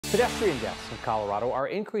Pedestrian deaths in Colorado are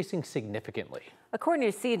increasing significantly.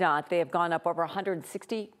 According to CDOT, they have gone up over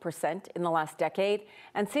 160% in the last decade.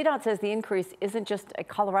 And CDOT says the increase isn't just a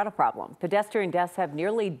Colorado problem. Pedestrian deaths have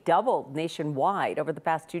nearly doubled nationwide over the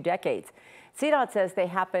past 2 decades. CDOT says they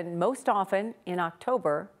happen most often in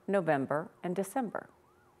October, November, and December.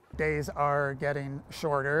 Days are getting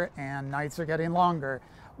shorter and nights are getting longer.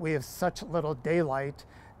 We have such little daylight,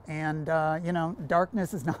 and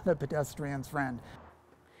darkness is not a pedestrian's friend.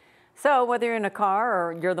 So whether you're in a car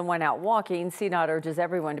or you're the one out walking, CDOT urges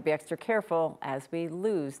everyone to be extra careful as we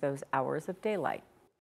lose those hours of daylight.